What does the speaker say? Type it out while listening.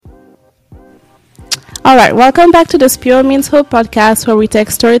All right, welcome back to the Pure Means Hope podcast, where we take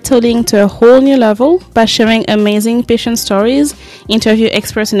storytelling to a whole new level by sharing amazing patient stories, interview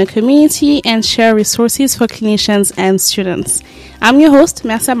experts in the community, and share resources for clinicians and students. I'm your host,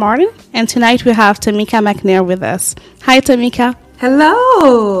 Mercer Martin, and tonight we have Tameka McNair with us. Hi, Tameka.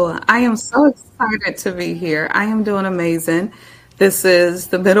 Hello, I am so excited to be here. I am doing amazing. This is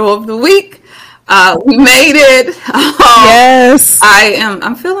the middle of the week. We made it. Yes.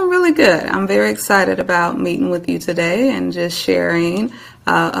 I'm feeling really good. I'm very excited about meeting with you today and just sharing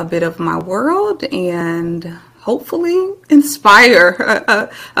a bit of my world and hopefully inspire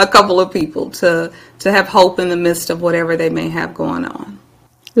a couple of people to have hope in the midst of whatever they may have going on.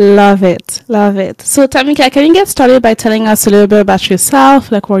 Love it. Love it. So, Tameka, can you get started by telling us a little bit about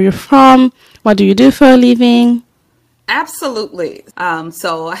yourself, like where you're from? What do you do for a living? Absolutely.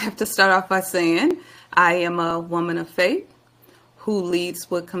 So I have to start off by saying I am a woman of faith who leads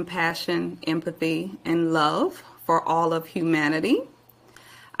with compassion, empathy, and love for all of humanity.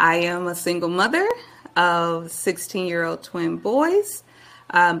 I am a single mother of 16-year-old twin boys.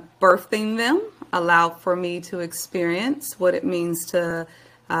 Birthing them allowed for me to experience what it means to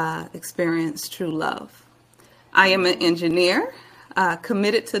experience true love. I am an engineer,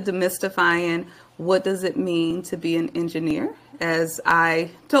 committed to demystifying what does it mean to be an engineer, as I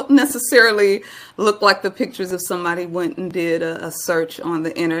don't necessarily look like the pictures if somebody went and did a search on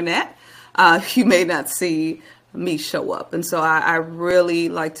the internet. You may not see me show up. And so I really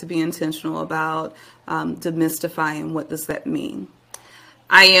like to be intentional about demystifying what does that mean.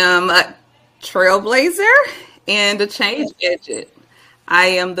 I am a trailblazer and a change agent. I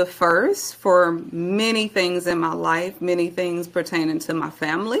am the first for many things in my life, many things pertaining to my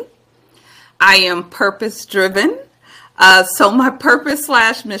family. I am purpose driven. So my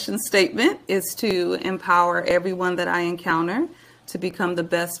purpose/mission statement is to empower everyone that I encounter to become the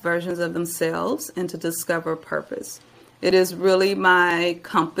best versions of themselves and to discover purpose. It is really my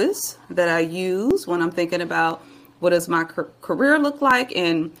compass that I use when I'm thinking about what does my career look like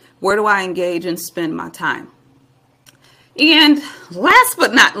and where do I engage and spend my time. And last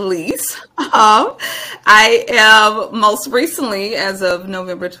but not least, I am most recently, as of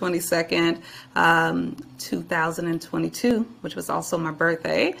November 22nd, 2022, which was also my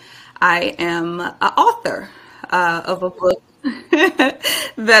birthday, I am an author of a book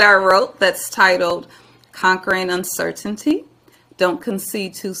that I wrote that's titled Conquering Uncertainty. Don't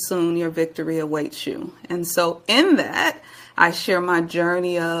concede too soon, your victory awaits you. And so in that, I share my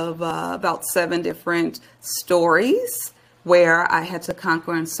journey of about 7 different stories where I had to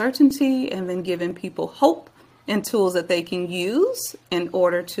conquer uncertainty and then giving people hope and tools that they can use in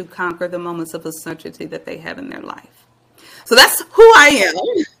order to conquer the moments of uncertainty that they have in their life. So that's who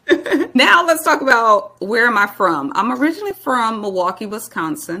I am. Now let's talk about where am I from. I'm originally from Milwaukee,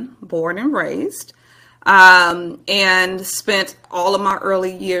 Wisconsin, born and raised, and spent all of my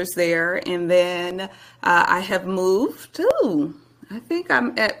early years there. And then I have moved to, I think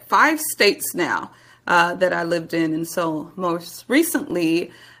I'm at 5 states now. That I lived in, and so most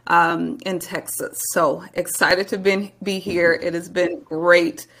recently in Texas. So excited to be here. It has been a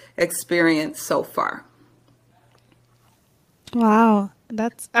great experience so far. Wow,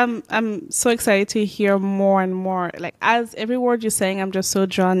 that's I'm so excited to hear more and more. Like as every word you're saying, I'm just so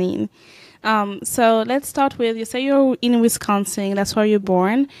drawn in. So let's start with, you say you're in Wisconsin, that's where you're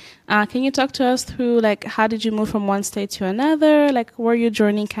born. Can you talk to us through, like, how did you move from one state to another? Like, where your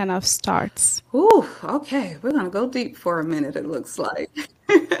journey kind of starts? Ooh, okay. We're going to go deep for a minute, it looks like.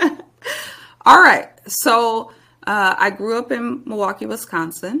 All right. So I grew up in Milwaukee,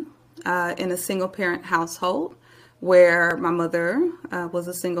 Wisconsin, in a single parent household where my mother was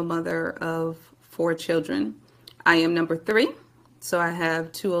a single mother of 4 children. I am number 3. So I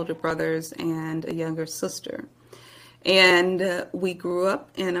have 2 older brothers and a younger sister. And we grew up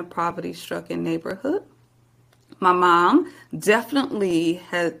in a poverty-stricken neighborhood. My mom definitely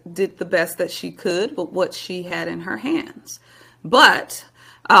did the best that she could with what she had in her hands. But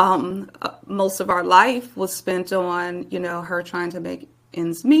most of our life was spent on, her trying to make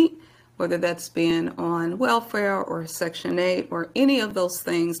ends meet, whether that's being on welfare or Section 8 or any of those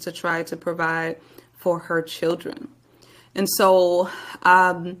things to try to provide for her children. And so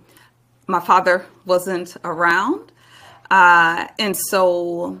my father wasn't around. And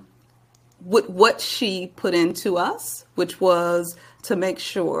so what she put into us, which was to make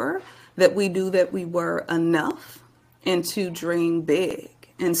sure that we knew that we were enough and to dream big.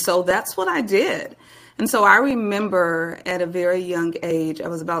 And so that's what I did. And so I remember at a very young age, I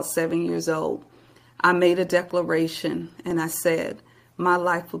was about 7 years old, I made a declaration and I said, my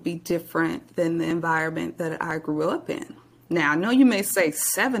life will be different than the environment that I grew up in. Now, I know you may say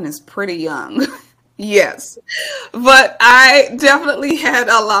 7 is pretty young, Yes. But I definitely had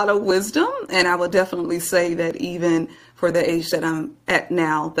a lot of wisdom, and I would definitely say that even for the age that I'm at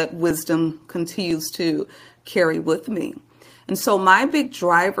now, that wisdom continues to carry with me. And so my big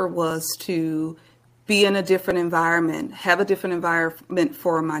driver was to be in a different environment, have a different environment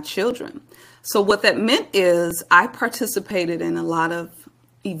for my children. So what that meant is I participated in a lot of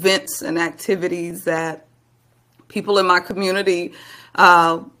events and activities that people in my community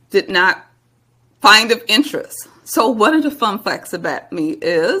did not find of interest. So one of the fun facts about me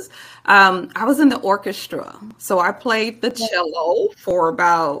is I was in the orchestra. So I played the cello for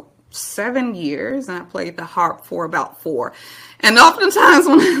about 7 years and I played the harp for about 4. And oftentimes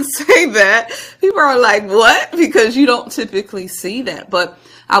when I say that, people are like, what? Because you don't typically see that. But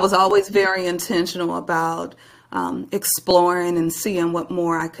I was always very intentional about exploring and seeing what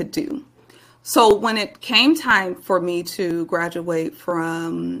more I could do. So when it came time for me to graduate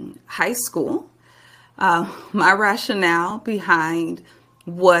from high school, my rationale behind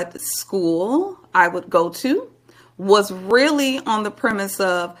what school I would go to was really on the premise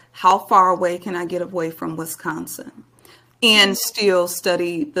of how far away can I get away from Wisconsin and still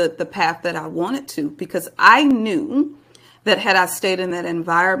study the path that I wanted to, because I knew that had I stayed in that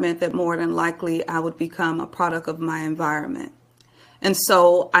environment, that more than likely I would become a product of my environment. And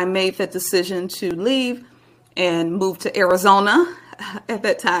so I made that decision to leave and move to Arizona at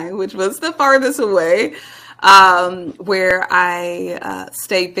that time, which was the farthest away, where I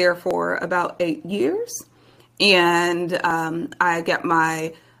stayed there for about 8 years. And I got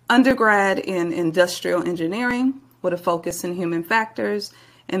my undergrad in industrial engineering with a focus in human factors.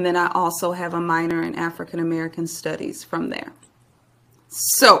 And then I also have a minor in African American studies from there.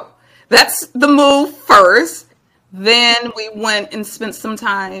 So that's the move first. Then we went and spent some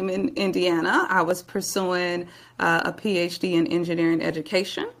time in Indiana. I was pursuing a PhD in engineering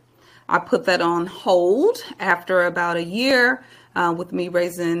education. I put that on hold after about a year with me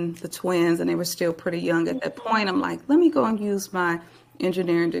raising the twins, and they were still pretty young at that point. I'm like, let me go and use my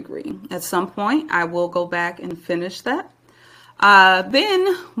engineering degree. At some point, I will go back and finish that.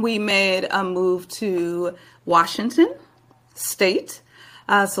 Then we made a move to Washington State.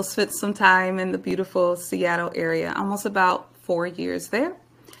 So spent some time in the beautiful Seattle area, almost about 4 years there.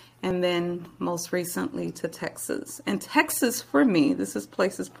 And then most recently to Texas. And Texas, for me,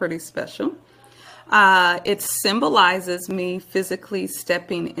 place is pretty special. It symbolizes me physically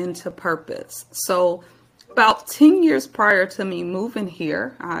stepping into purpose. So about 10 years prior to me moving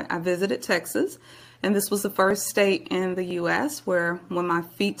here, I visited Texas. And this was the first state in the U.S. where when my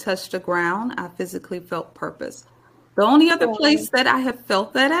feet touched the ground, I physically felt purpose. The only other place that I have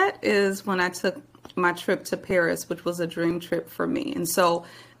felt that at is when I took my trip to Paris, which was a dream trip for me. And so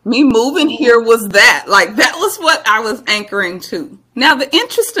me moving here was that, like, that was what I was anchoring to. Now, the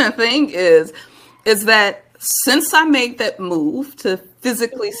interesting thing is that since I made that move to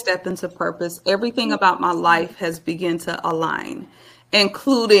physically step into purpose, everything about my life has begun to align,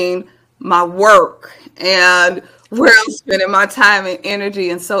 including my work and where I'm spending my time and energy.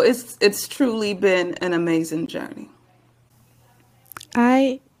 And so it's truly been an amazing journey.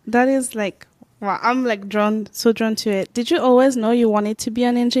 That is like, wow, I'm like so drawn to it. Did you always know you wanted to be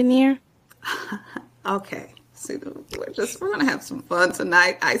an engineer? Okay. See, we're going to have some fun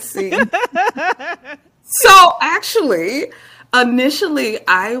tonight, I see. So actually, initially,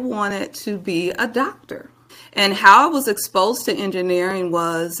 I wanted to be a doctor. And how I was exposed to engineering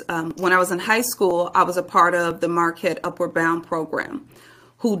was when I was in high school, I was a part of the Marquette Upward Bound program,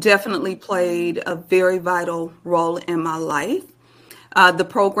 who definitely played a very vital role in my life. The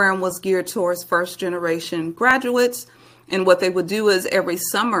program was geared towards first generation graduates. And what they would do is every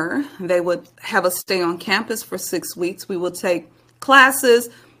summer, they would have us stay on campus for 6 weeks. We would take classes.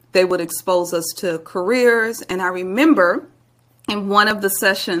 They would expose us to careers. And I remember in one of the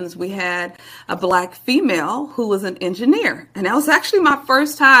sessions, we had a Black female who was an engineer. And that was actually my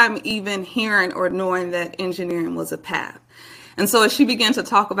first time even hearing or knowing that engineering was a path. And so as she began to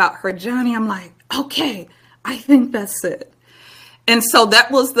talk about her journey, I'm like, okay, I think that's it. And so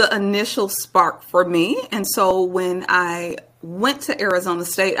that was the initial spark for me. And so when I went to Arizona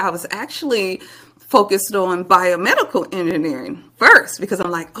State, I was actually focused on biomedical engineering first, because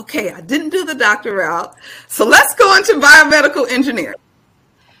I'm like, okay, I didn't do the doctor route, so let's go into biomedical engineering.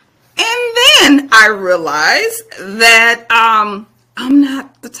 And then I realized that I'm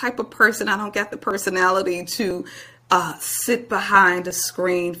not the type of person, I don't get the personality to sit behind a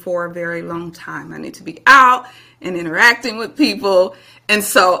screen for a very long time. I need to be out and interacting with people. And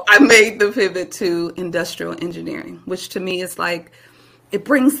so I made the pivot to industrial engineering, which to me is like, it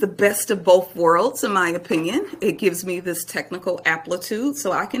brings the best of both worlds, in my opinion. It gives me this technical aptitude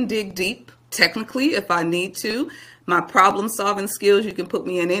so I can dig deep technically if I need to. My problem solving skills, you can put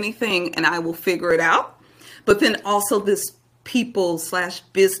me in anything and I will figure it out. But then also this people slash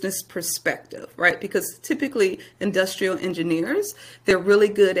business perspective, right? Because typically industrial engineers, they're really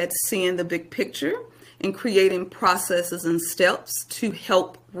good at seeing the big picture and creating processes and steps to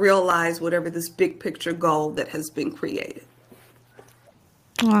help realize whatever this big picture goal that has been created.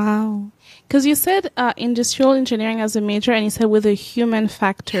 Wow. Because you said industrial engineering as a major, and you said with a human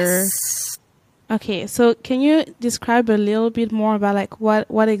factor. Yes. Okay, so can you describe a little bit more about like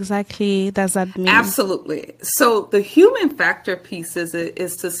what exactly does that mean? Absolutely. So the human factor piece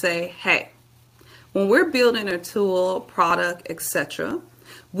is to say, hey, when we're building a tool, product, etc.,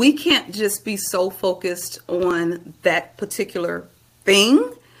 we can't just be so focused on that particular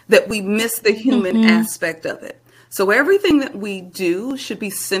thing that we miss the human aspect of it. So everything that we do should be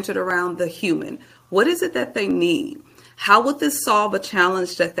centered around the human. What is it that they need? How would this solve a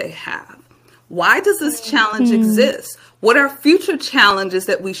challenge that they have? Why does this challenge exist? What are future challenges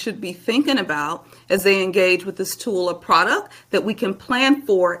that we should be thinking about as they engage with this tool or product that we can plan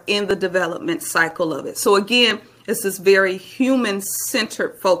for in the development cycle of it? So again, it's this very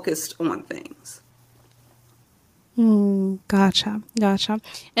human-centered focused on things. Gotcha.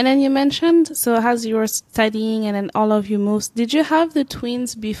 And then you mentioned, so as you were studying and then all of you moved, did you have the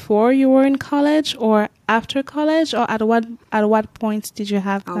twins before you were in college or after college, or at what point did you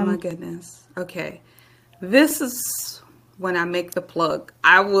have them? Oh my goodness. Okay. This is when I make the plug.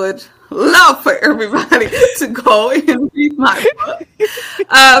 I would love for everybody to go and read my book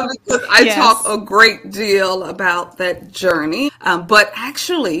because I talk a great deal about that journey. But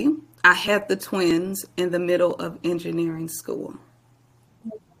actually, I had the twins in the middle of engineering school,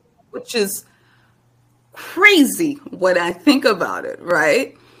 which is crazy when I think about it,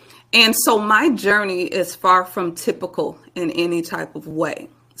 right? And so my journey is far from typical in any type of way.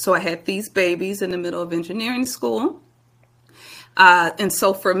 So I had these babies in the middle of engineering school. And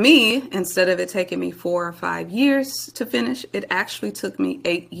so for me, instead of it taking me 4 or 5 years to finish, it actually took me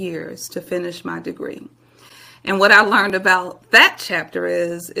 8 years to finish my degree. And what I learned about that chapter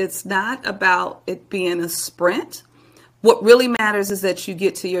is it's not about it being a sprint. What really matters is that you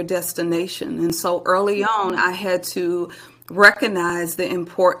get to your destination. And so early on, I had to recognize the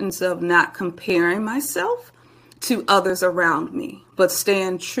importance of not comparing myself to others around me, but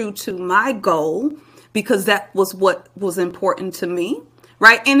staying true to my goal because that was what was important to me,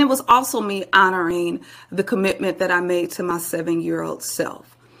 right? And it was also me honoring the commitment that I made to my 7-year-old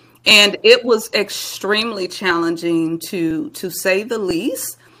self. And it was extremely challenging to say the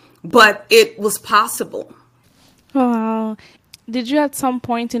least, but it was possible. Wow. Did you at some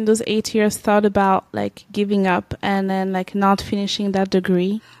point in those 8 years thought about like giving up and then like not finishing that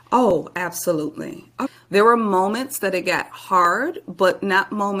degree? Oh, absolutely. There were moments that it got hard, but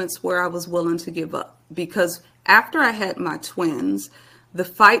not moments where I was willing to give up. Because after I had my twins, the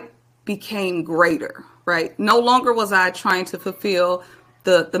fight became greater, right? No longer was I trying to fulfill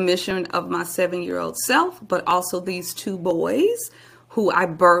the mission of my 7-year-old self, but also these 2 boys who I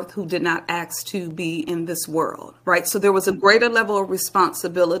birthed who did not ask to be in this world, right? So there was a greater level of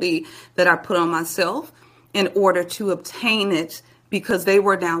responsibility that I put on myself in order to obtain it because they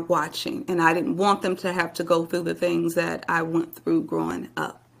were now watching and I didn't want them to have to go through the things that I went through growing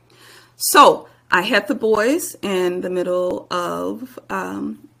up. So I had the boys in the middle of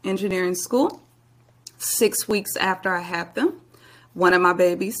engineering school. 6 weeks after I had them, one of my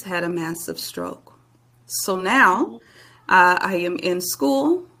babies had a massive stroke. So now I am in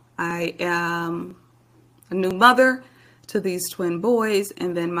school. I am a new mother to these twin boys,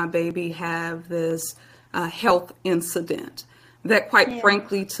 and then my baby have this health incident that quite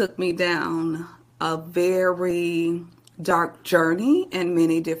frankly took me down a very dark journey in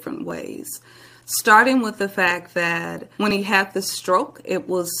many different ways. Starting with the fact that when he had the stroke, it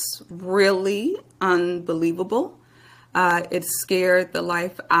was really unbelievable. It scared the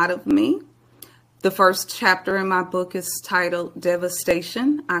life out of me. The first chapter in my book is titled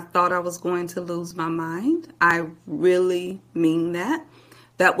Devastation. I thought I was going to lose my mind. I really mean that.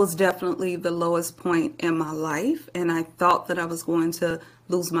 That was definitely the lowest point in my life, and I thought that I was going to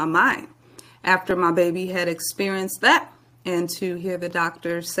lose my mind. After my baby had experienced that, and to hear the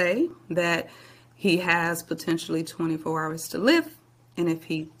doctor say that he has potentially 24 hours to live, and if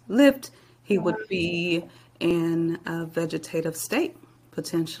he lived, he would be in a vegetative state,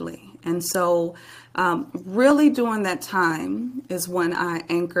 potentially. And so really during that time is when I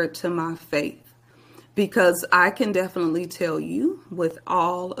anchored to my faith. Because I can definitely tell you with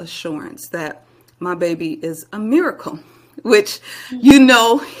all assurance that my baby is a miracle, which you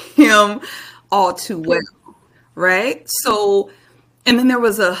know him all too well, right? So, and then there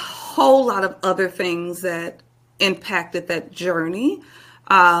was a whole lot of other things that impacted that journey,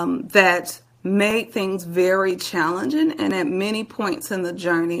 that made things very challenging. And at many points in the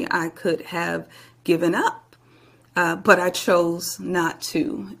journey, I could have given up, but I chose not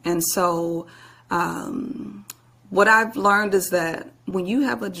to. And so, what I've learned is that when you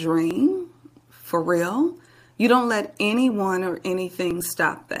have a dream for real, you don't let anyone or anything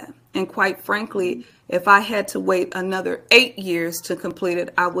stop that. And quite frankly, if I had to wait another 8 years to complete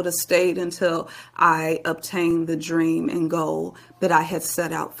it, I would have stayed until I obtained the dream and goal that I had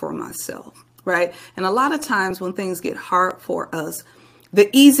set out for myself, right? And a lot of times when things get hard for us, the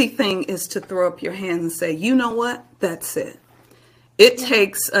easy thing is to throw up your hands and say, you know what, that's it. It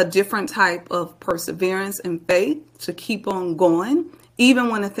takes a different type of perseverance and faith to keep on going, even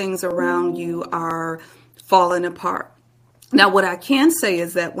when the things around you are falling apart. Now, what I can say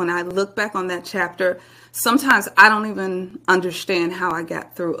is that when I look back on that chapter, sometimes I don't even understand how I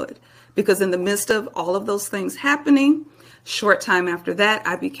got through it. Because in the midst of all of those things happening, short time after that,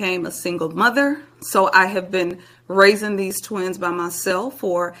 I became a single mother. So I have been raising these twins by myself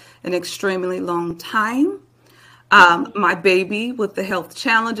for an extremely long time. My baby with the health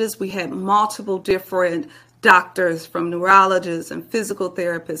challenges, we had multiple different doctors, from neurologists and physical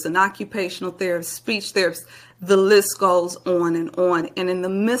therapists and occupational therapists, speech therapists. The list goes on and on. And in the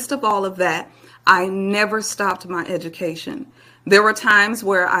midst of all of that, I never stopped my education. There were times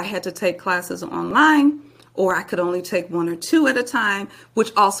where I had to take classes online, or I could only take one or two at a time,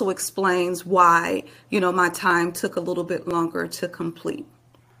 which also explains why, my time took a little bit longer to complete.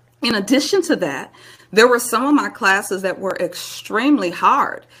 In addition to that, there were some of my classes that were extremely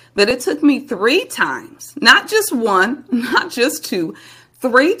hard, that it took me 3 times, not just one, not just two,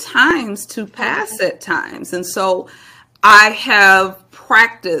 3 times to pass at times. And so I have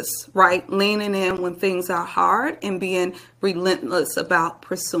practiced, right, leaning in when things are hard and being relentless about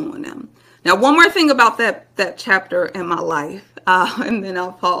pursuing them. Now, one more thing about that chapter in my life, and then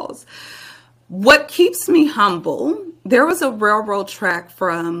I'll pause. What keeps me humble, there was a railroad track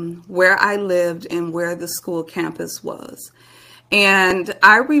from where I lived and where the school campus was. And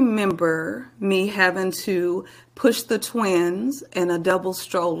I remember me having to push the twins in a double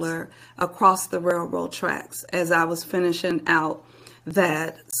stroller across the railroad tracks as I was finishing out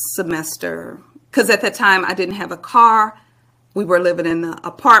that semester. Because at that time I didn't have a car. We were living in an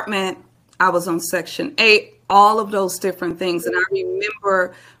apartment. I was on Section 8, all of those different things. And I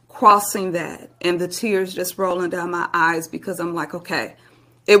remember crossing that and the tears just rolling down my eyes, because I'm like, okay,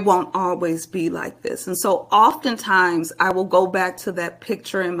 it won't always be like this. And so oftentimes I will go back to that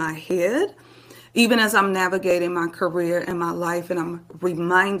picture in my head, even as I'm navigating my career and my life, and I'm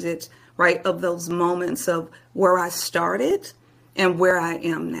reminded, right, of those moments of where I started and where I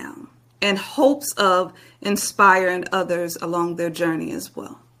am now, in hopes of inspiring others along their journey as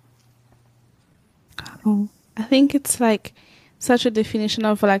well. Oh, I think it's like such a definition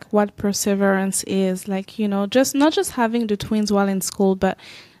of like what perseverance is, like, just not just having the twins while in school, but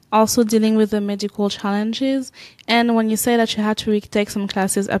also dealing with the medical challenges. And when you say that you had to retake some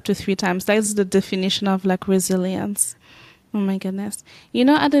classes up to 3 times, that's the definition of like resilience. Oh my goodness.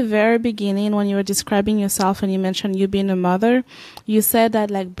 At the very beginning, when you were describing yourself and you mentioned you being a mother, you said that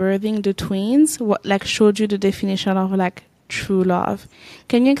like birthing the twins like showed you the definition of like true love.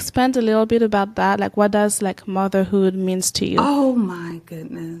 Can you expand a little bit about that? Like, what does like motherhood means to you? Oh my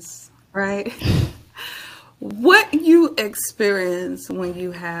goodness, right? What you experience when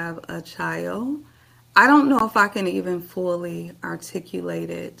you have a child, I don't know if I can even fully articulate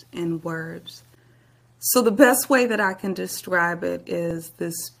it in words. So the best way that I can describe it is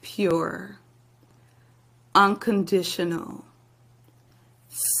this pure, unconditional,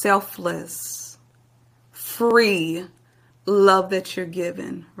 selfless, free love that you're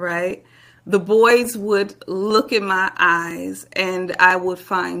given, right? The boys would look in my eyes and I would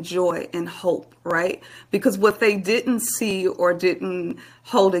find joy and hope, right? Because what they didn't see or didn't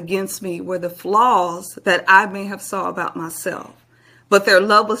hold against me were the flaws that I may have saw about myself. But their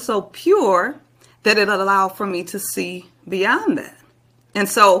love was so pure that it allowed for me to see beyond that. And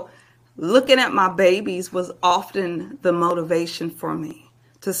so looking at my babies was often the motivation for me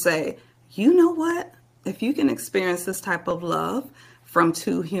to say, you know what? If you can experience this type of love from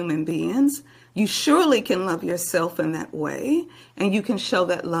 2 human beings, you surely can love yourself in that way, and you can show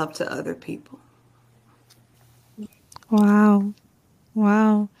that love to other people. Wow.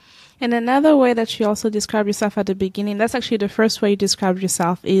 Wow. And another way that you also described yourself at the beginning, that's actually the first way you described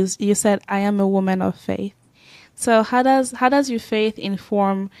yourself, is you said, I am a woman of faith. So how does your faith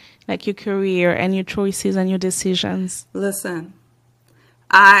inform like your career and your choices and your decisions? Listen,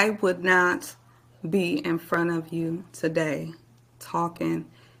 I would not be in front of you today talking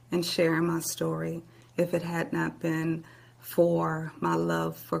and sharing my story if it had not been for my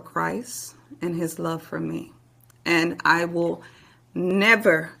love for Christ and his love for me. And I will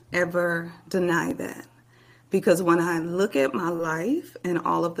never, ever deny that. Because when I look at my life and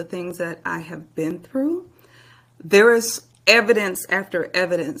all of the things that I have been through, there is evidence after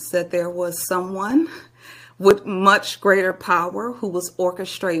evidence that there was someone with much greater power who was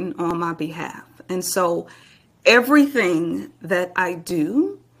orchestrating on my behalf. And so everything that I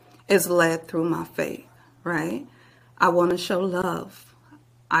do is led through my faith, right? I want to show love.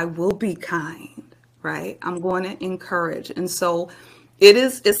 I will be kind, right? I'm going to encourage. And so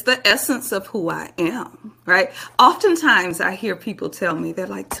it's the essence of who I am, right? Oftentimes I hear people tell me, they're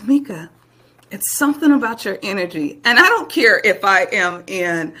like, Tameka, it's something about your energy. And I don't care if I am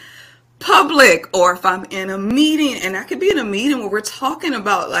in public or if I'm in a meeting, and I could be in a meeting where we're talking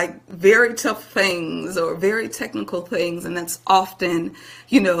about like very tough things or very technical things. And that's often,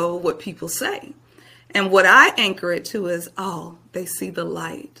 what people say. And what I anchor it to is, oh, they see the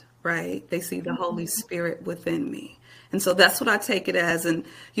light, right? They see the Holy Spirit within me. And so that's what I take it as. And,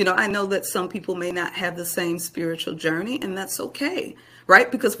 I know that some people may not have the same spiritual journey, and that's okay, right?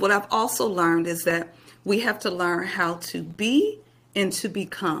 Because what I've also learned is that we have to learn how to be and to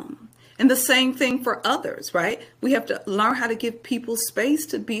become. And the same thing for others, right? We have to learn how to give people space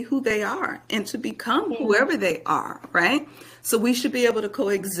to be who they are and to become whoever they are, right? So we should be able to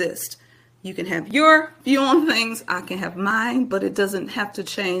coexist. You can have your view on things, I can have mine, but it doesn't have to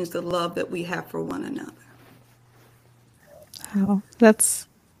change the love that we have for one another. Wow, that's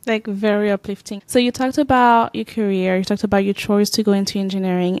like very uplifting. So you talked about your career, you talked about your choice to go into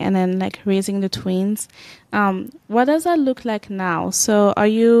engineering and then like raising the twins. What does that look like now? So are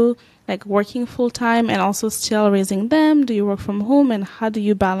you like working full time and also still raising them? Do you work from home, and how do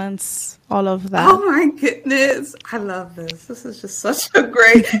you balance all of that? Oh my goodness. I love this. This is just such a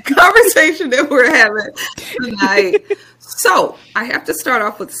great conversation that we're having tonight. So I have to start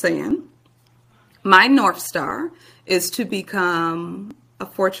off with saying my North Star is to become a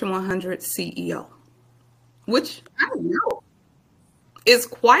Fortune 100 CEO, which I know is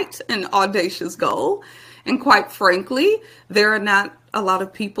quite an audacious goal. And quite frankly, there are not a lot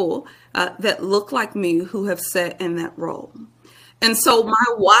of people that look like me who have sat in that role. And so my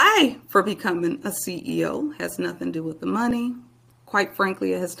why for becoming a CEO has nothing to do with the money. Quite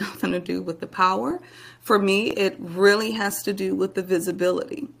frankly, it has nothing to do with the power. For me, it really has to do with the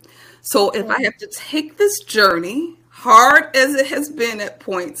visibility. So if I have to take this journey, hard as it has been at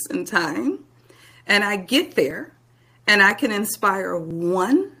points in time, and I get there and I can inspire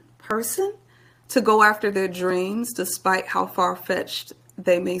one person to go after their dreams despite how far-fetched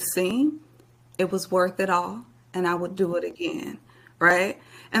they may seem, it was worth it all, and I would do it again, right?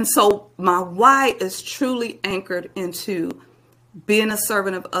 And so my why is truly anchored into being a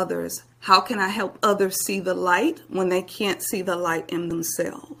servant of others. How can I help others see the light when they can't see the light in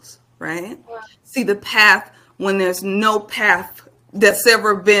themselves, right? See the path when there's no path that's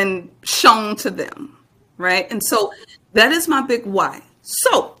ever been shown to them, right? And so that is my big why.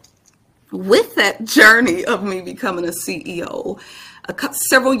 So with that journey of me becoming a CEO,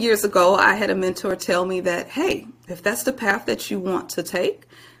 several years ago, I had a mentor tell me that, hey, if that's the path that you want to take,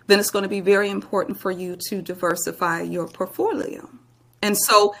 then it's going to be very important for you to diversify your portfolio. And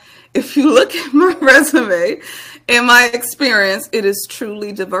so if you look at my resume and my experience, it is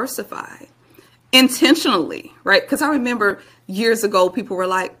truly diversified intentionally, right? Because I remember years ago, people were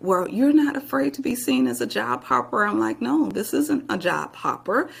like, well, you're not afraid to be seen as a job hopper. I'm like, no, this isn't a job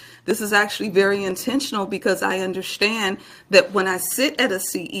hopper. This is actually very intentional because I understand that when I sit at a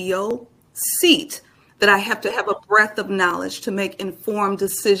CEO seat, that I have to have a breadth of knowledge to make informed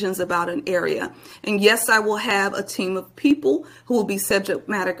decisions about an area. And yes, I will have a team of people who will be subject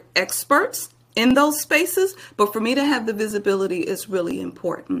matter experts in those spaces, but for me to have the visibility is really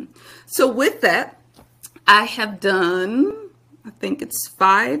important. So with that, I have done, I think it's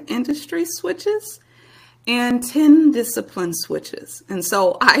 5 industry switches and 10 discipline switches. And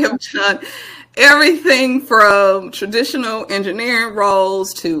so I have done everything from traditional engineering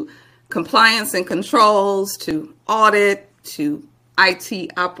roles to compliance and controls to audit to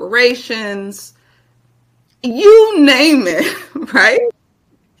IT operations, you name it, right?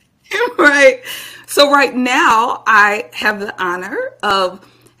 Right. So right now I have the honor of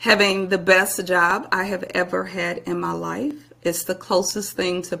having the best job I have ever had in my life. It's the closest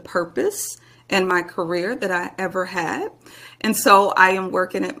thing to purpose in my career that I ever had. And so I am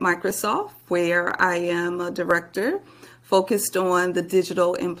working at Microsoft, where I am a director focused on the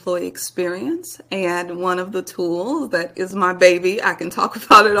digital employee experience. And one of the tools that is my baby, I can talk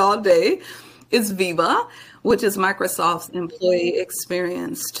about it all day, is Viva, which is Microsoft's employee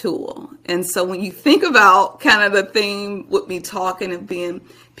experience tool. And so when you think about kind of the theme with me talking and being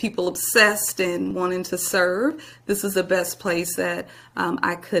people obsessed and wanting to serve, this is the best place that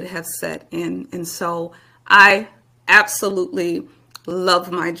I could have set in. And so I absolutely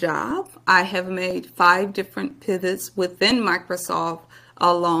love my job. I have made 5 different pivots within Microsoft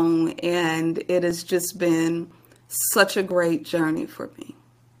alone, and it has just been such a great journey for me.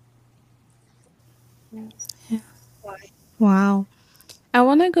 Wow. I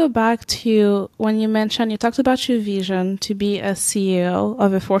want to go back to when you mentioned, you talked about your vision to be a CEO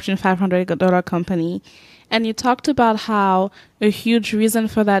of a Fortune 500 company. And you talked about how a huge reason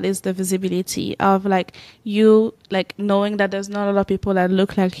for that is the visibility of like you, like knowing that there's not a lot of people that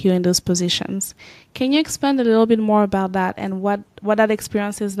look like you in those positions. Can you expand a little bit more about that and what that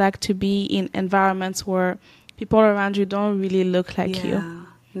experience is like to be in environments where people around you don't really look like you? Yeah,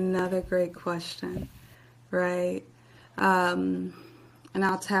 another great question, right? And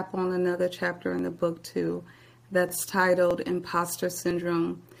I'll tap on another chapter in the book too that's titled Imposter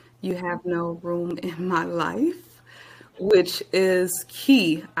Syndrome. You have no room in my life, which is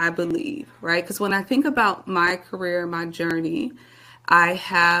key, I believe, right? Because when I think about my career, my journey, I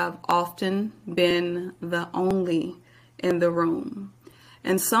have often been the only in the room.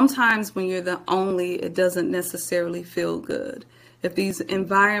 And sometimes when you're the only, it doesn't necessarily feel good. If these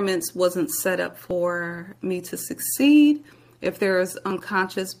environments wasn't set up for me to succeed, if there is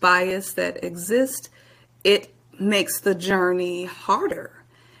unconscious bias that exists, it makes the journey harder.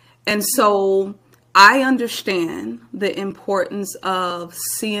 And so I understand the importance of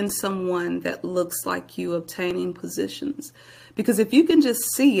seeing someone that looks like you obtaining positions. Because if you can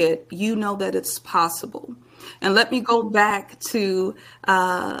just see it, you know that it's possible. And let me go back to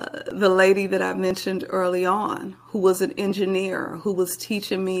the lady that I mentioned early on, who was an engineer, who was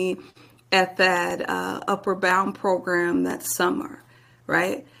teaching me at that Upper Bound program that summer,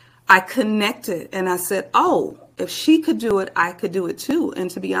 right? I connected and I said, oh, if she could do it, I could do it too. And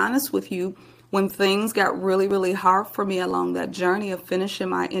to be honest with you, when things got really, really hard for me along that journey of finishing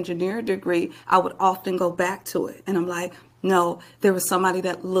my engineering degree, I would often go back to it. And I'm like, no, there was somebody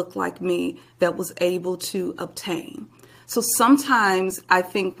that looked like me that was able to obtain. So sometimes I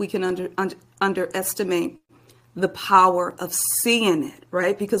think we can underestimate the power of seeing it,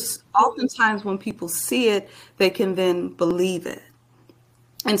 right? Because oftentimes when people see it, they can then believe it.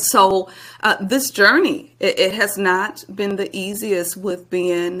 And so this journey, it has not been the easiest with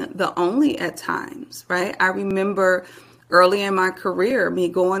being the only at times, right? I remember early in my career, me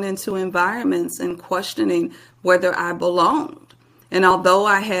going into environments and questioning whether I belonged. And although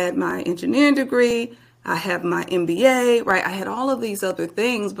I had my engineering degree, I have my MBA, right? I had all of these other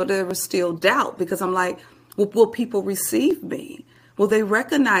things, but there was still doubt because I'm like, well, will people receive me? Will they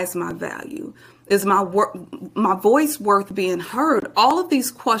recognize my value? Is my voice worth being heard? All of these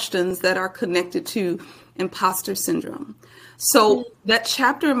questions that are connected to imposter syndrome. So that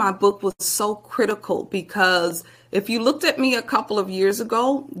chapter in my book was so critical because if you looked at me a couple of years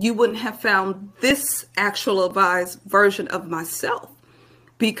ago, you wouldn't have found this actualized version of myself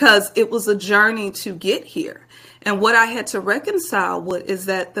because it was a journey to get here. And what I had to reconcile with is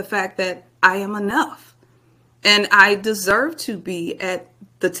that the fact that I am enough and I deserve to be at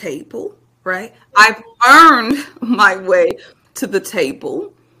the table, right? I've earned my way to the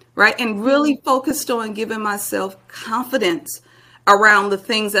table, right? And really focused on giving myself confidence around the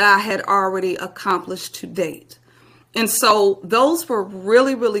things that I had already accomplished to date. And so those were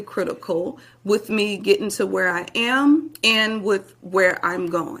really, really critical with me getting to where I am and with where I'm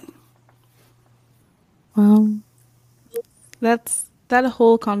going. Wow. That's that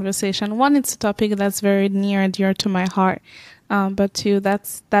whole conversation. One, it's a topic that's very near and dear to my heart. But two,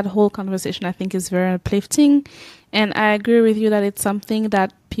 that whole conversation I think is very uplifting. And I agree with you that it's something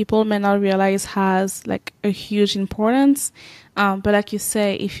that people may not realize has like a huge importance. But like you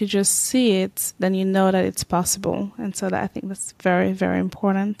say, if you just see it, then you know that it's possible. And so that I think that's very, very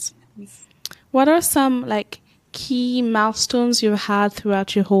important. What are some like key milestones you've had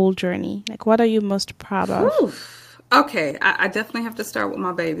throughout your whole journey? Like what are you most proud of? Whew. Okay, I definitely have to start with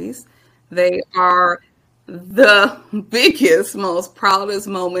my babies. They are the biggest, most proudest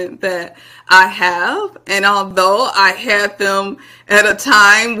moment that I have. And although I had them at a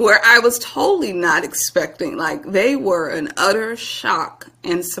time where I was totally not expecting, like they were an utter shock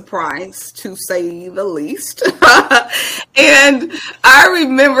and surprise to say the least. And I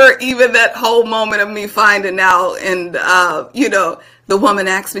remember even that whole moment of me finding out and, the woman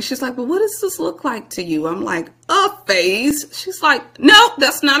asked me, she's like, well, what does this look like to you? I'm like, a phase. She's like, no,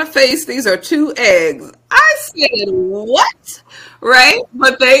 that's not a phase. These are two eggs. I said, what? Right?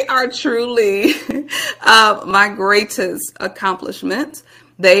 But they are truly my greatest accomplishment.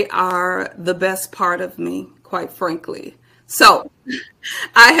 They are the best part of me, quite frankly. So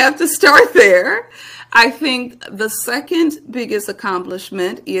I have to start there. I think the second biggest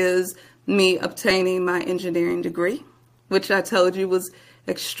accomplishment is me obtaining my engineering degree, which I told you was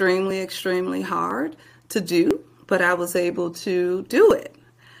extremely, extremely hard to do, but I was able to do it.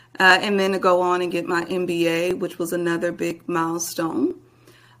 And then to go on and get my MBA, which was another big milestone.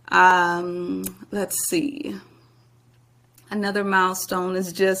 Let's see. Another milestone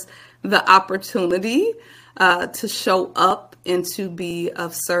is just the opportunity to show up and to be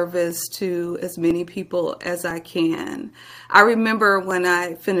of service to as many people as I can. I remember when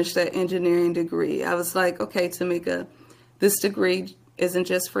I finished that engineering degree, I was like, okay, Tameka, this degree isn't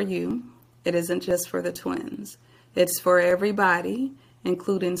just for you. It isn't just for the twins. It's for everybody,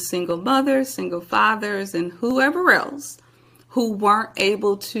 including single mothers, single fathers, and whoever else who weren't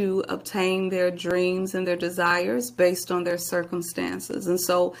able to obtain their dreams and their desires based on their circumstances. And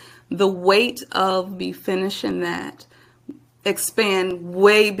so the weight of me finishing that expand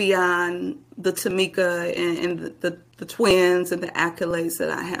way beyond the Tameka and the twins and the accolades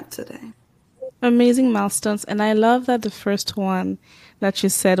that I have today. Amazing milestones. And I love that the first one that you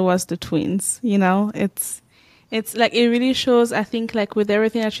said was the twins. You know, it's like it really shows, I think, like with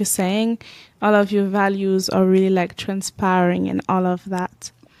everything that you're saying, all of your values are really like transpiring and all of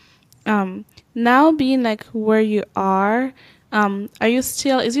that. Now being like where you are you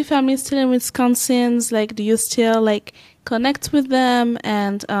still, is your family still in Wisconsin's? Like, do you still like connect with them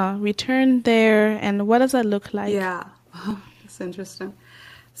and return there? And what does that look like? Yeah, that's interesting.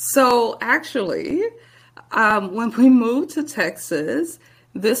 So actually, when we moved to Texas,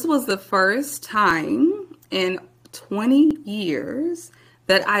 this was the first time in 20 years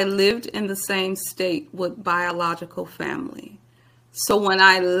that I lived in the same state with biological family. So when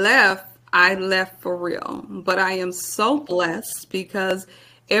I left for real. But I am so blessed because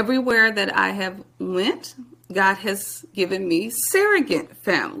everywhere that I have went, God has given me surrogate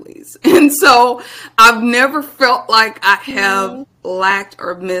families. And so I've never felt like I have lacked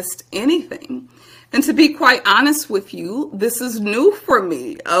or missed anything. And to be quite honest with you, this is new for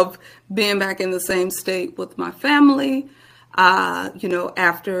me of being back in the same state with my family,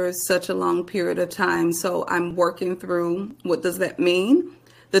 after such a long period of time. So I'm working through what does that mean?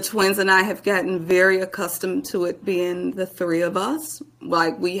 The twins and I have gotten very accustomed to it being the three of us.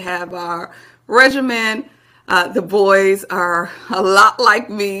 Like we have our regimen. The boys are a lot like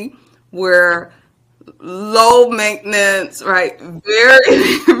me. We're low maintenance, right?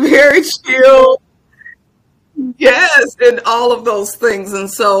 Very, very chill. Yes, and all of those things. And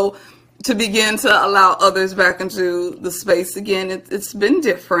so to begin to allow others back into the space again, it's been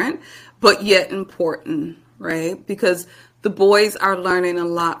different, but yet important, right? Because the boys are learning a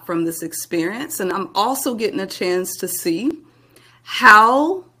lot from this experience. And I'm also getting a chance to see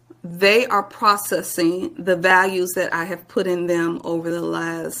how they are processing the values that I have put in them over the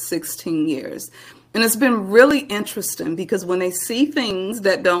last 16 years. And it's been really interesting because when they see things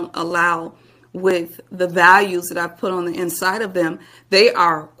that don't allow with the values that I've put on the inside of them, they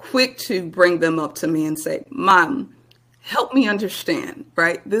are quick to bring them up to me and say, Mom, help me understand,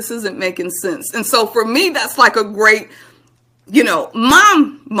 right? This isn't making sense. And so for me, that's like a great,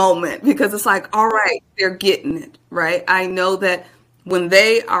 mom moment because it's like, all right, they're getting it, right? I know that when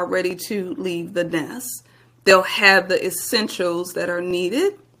they are ready to leave the nest, they'll have the essentials that are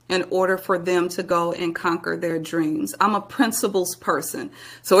needed in order for them to go and conquer their dreams. I'm a principles person.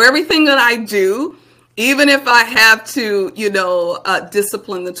 So everything that I do, even if I have to,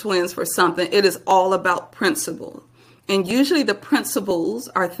 discipline the twins for something, it is all about principle. And usually the principles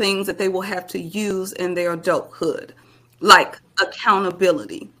are things that they will have to use in their adulthood, like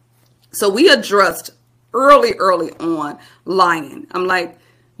accountability. So we addressed early on lying. I'm like,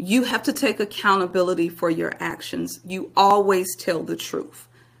 you have to take accountability for your actions. You always tell the truth.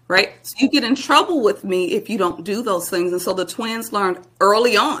 Right? So you get in trouble with me if you don't do those things. And so the twins learned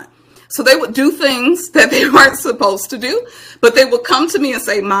early on. So they would do things that they weren't supposed to do, but they would come to me and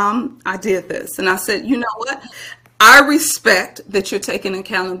say, Mom, I did this. And I said, you know what? I respect that you're taking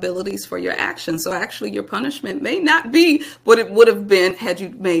accountabilities for your actions. So actually your punishment may not be what it would have been had you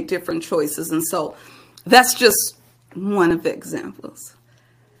made different choices. And so that's just one of the examples.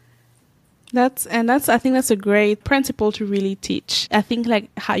 I think that's a great principle to really teach. I think like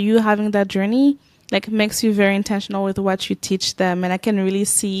how you having that journey like makes you very intentional with what you teach them, and I can really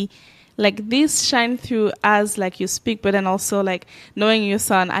see like this shine through as like you speak, but then also like knowing your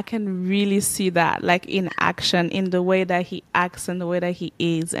son, I can really see that like in action, in the way that he acts and the way that he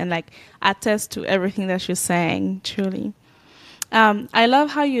is, and like attest to everything that you're saying. Truly. I love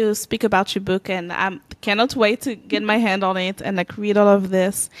how you speak about your book, and I cannot wait to get my hand on it and like read all of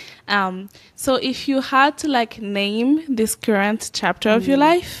this. So, if you had to like name this current chapter of your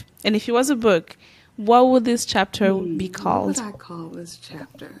life, and if it was a book, what would this chapter be What would called? I call this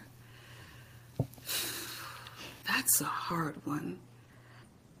chapter? That's a hard one.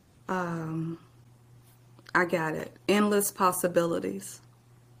 Um, I got it. Endless possibilities.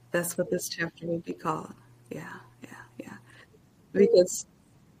 That's what this chapter would be called. Yeah, yeah, yeah. Because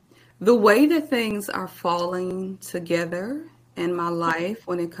the way that things are falling together in my life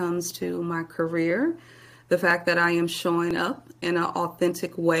when it comes to my career, the fact that I am showing up in an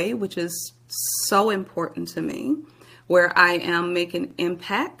authentic way, which is so important to me, where I am making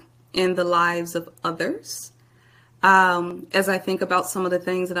impact in the lives of others. As I think about some of the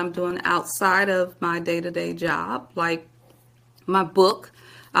things that I'm doing outside of my day-to-day job, like my book,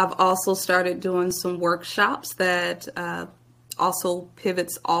 I've also started doing some workshops that also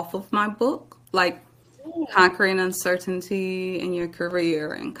pivots off of my book, like conquering uncertainty in your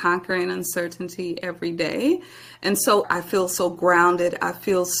career and conquering uncertainty every day. And so I feel so grounded. I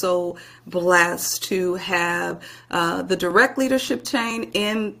feel so blessed to have the direct leadership chain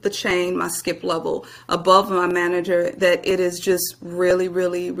in the chain, my skip level above my manager, that it is just really,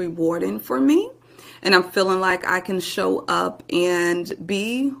 really rewarding for me. And I'm feeling like I can show up and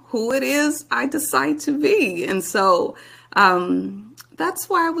be who it is I decide to be. And so that's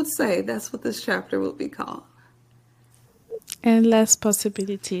why I would say that's what this chapter will be called. Endless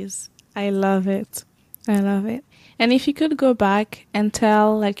possibilities. I love it. I love it. And if you could go back and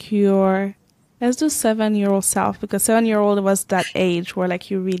tell like your, let's do 7 year old self, because 7 year old was that age where like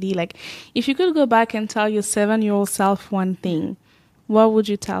you really like, if you could go back and tell your 7 year old self one thing, what would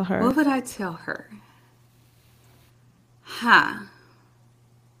you tell her? What would I tell her? Huh.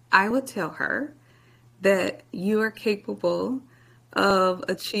 I would tell her that you are capable of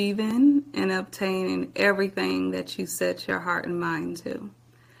achieving and obtaining everything that you set your heart and mind to.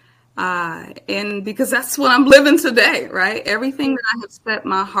 And because that's what I'm living today, right? Everything that I have set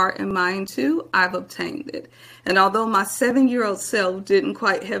my heart and mind to, I've obtained it. And although my 7 year old self didn't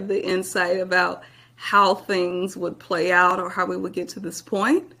quite have the insight about how things would play out or how we would get to this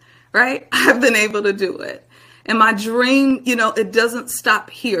point, right? I've been able to do it. And my dream, it doesn't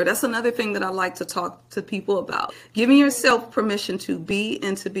stop here. That's another thing that I like to talk to people about. Giving yourself permission to be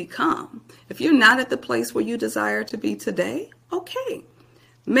and to become. If you're not at the place where you desire to be today, okay.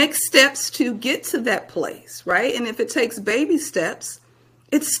 Make steps to get to that place, right? And if it takes baby steps,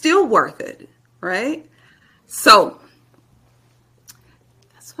 it's still worth it, right? So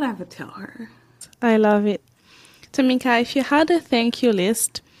that's what I would tell her. I love it. Tameka, if you had a thank you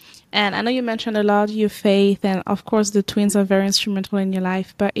list, and I know you mentioned a lot your faith, and of course the twins are very instrumental in your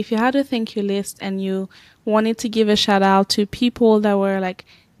life, but if you had a thank you list and you wanted to give a shout out to people that were like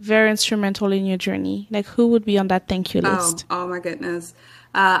very instrumental in your journey, like who would be on that thank you list? Oh my goodness.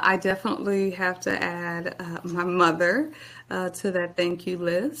 I definitely have to add my mother to that thank you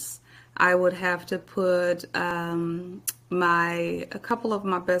list. I would have to put a couple of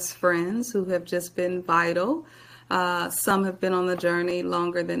my best friends who have just been vital. Some have been on the journey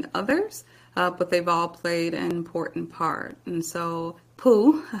longer than others, but they've all played an important part. And so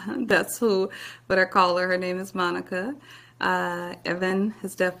Pooh, that's what I call her. Her name is Monica. Evan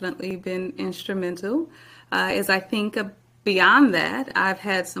has definitely been instrumental. As I think beyond that, I've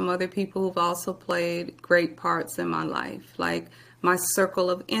had some other people who've also played great parts in my life, like my circle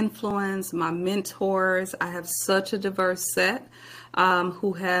of influence, my mentors. I have such a diverse set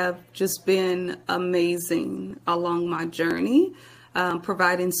who have just been amazing along my journey,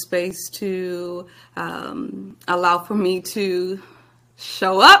 providing space to allow for me to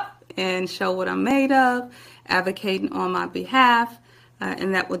show up and show what I'm made of, advocating on my behalf.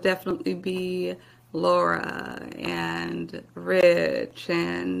 And that would definitely be Laura and Rich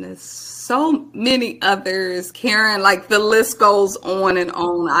and so many others. Karen, like the list goes on and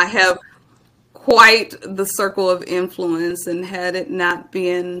on. I have quite the circle of influence, and had it not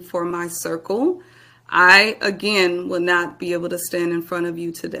been for my circle, I again would not be able to stand in front of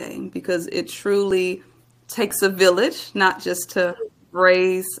you today, because it truly takes a village, not just to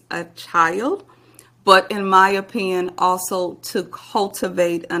raise a child, but in my opinion, also to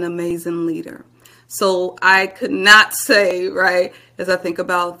cultivate an amazing leader. So I could not say, right, as I think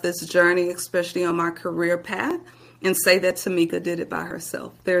about this journey, especially on my career path, and say that Tameka did it by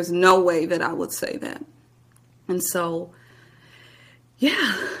herself. There's no way that I would say that. And so,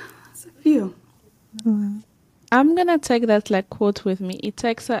 yeah, Just a few. I'm gonna take that like quote with me.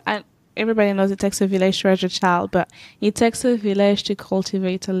 And everybody knows it takes a village to raise a child, but it takes a village to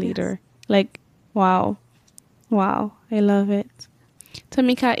cultivate a leader. Yes. Like, wow, I love it.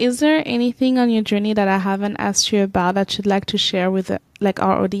 Tameka, is there anything on your journey that I haven't asked you about that you'd like to share with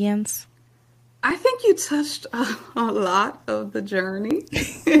our audience? I think you touched a lot of the journey.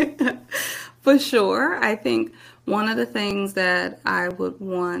 For sure. I think one of the things that I would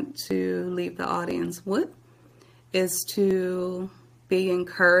want to leave the audience with is to be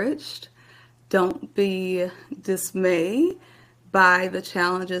encouraged. Don't be dismayed by the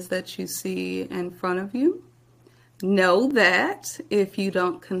challenges that you see in front of you. Know that if you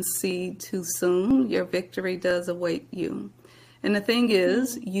don't concede too soon, your victory does await you. And the thing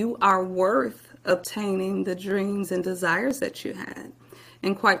is, you are worth obtaining the dreams and desires that you had.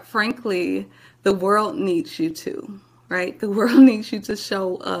 And quite frankly, the world needs you to, right? The world needs you to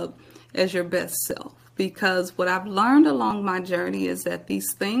show up as your best self. Because what I've learned along my journey is that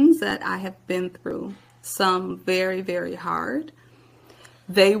these things that I have been through, some very, very hard,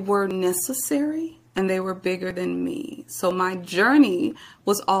 they were necessary and they were bigger than me. So my journey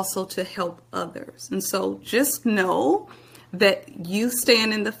was also to help others. And so just know that you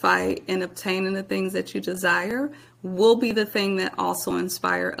stand in the fight and obtaining the things that you desire will be the thing that also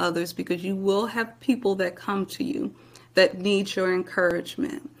inspire others, because you will have people that come to you that need your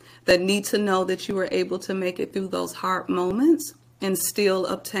encouragement, that need to know that you were able to make it through those hard moments and still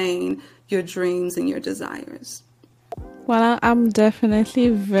obtain your dreams and your desires. Well, I'm definitely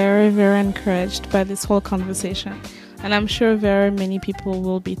very, very encouraged by this whole conversation. And I'm sure very many people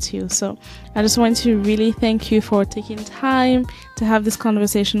will be too. So I just want to really thank you for taking time to have this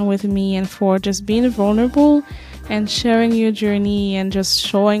conversation with me and for just being vulnerable and sharing your journey and just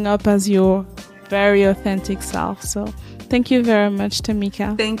showing up as your very authentic self. So thank you very much,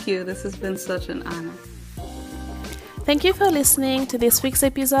 Tameka. Thank you. This has been such an honor. Thank you for listening to this week's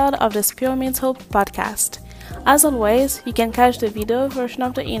episode of the Spirit Means Hope podcast. As always, you can catch the video version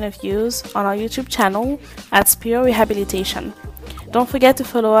of the interviews on our YouTube channel at Spirit Rehabilitation. Don't forget to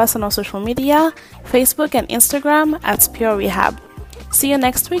follow us on our social media, Facebook and Instagram at Spirit Rehab. See you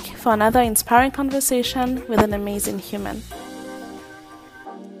next week for another inspiring conversation with an amazing human.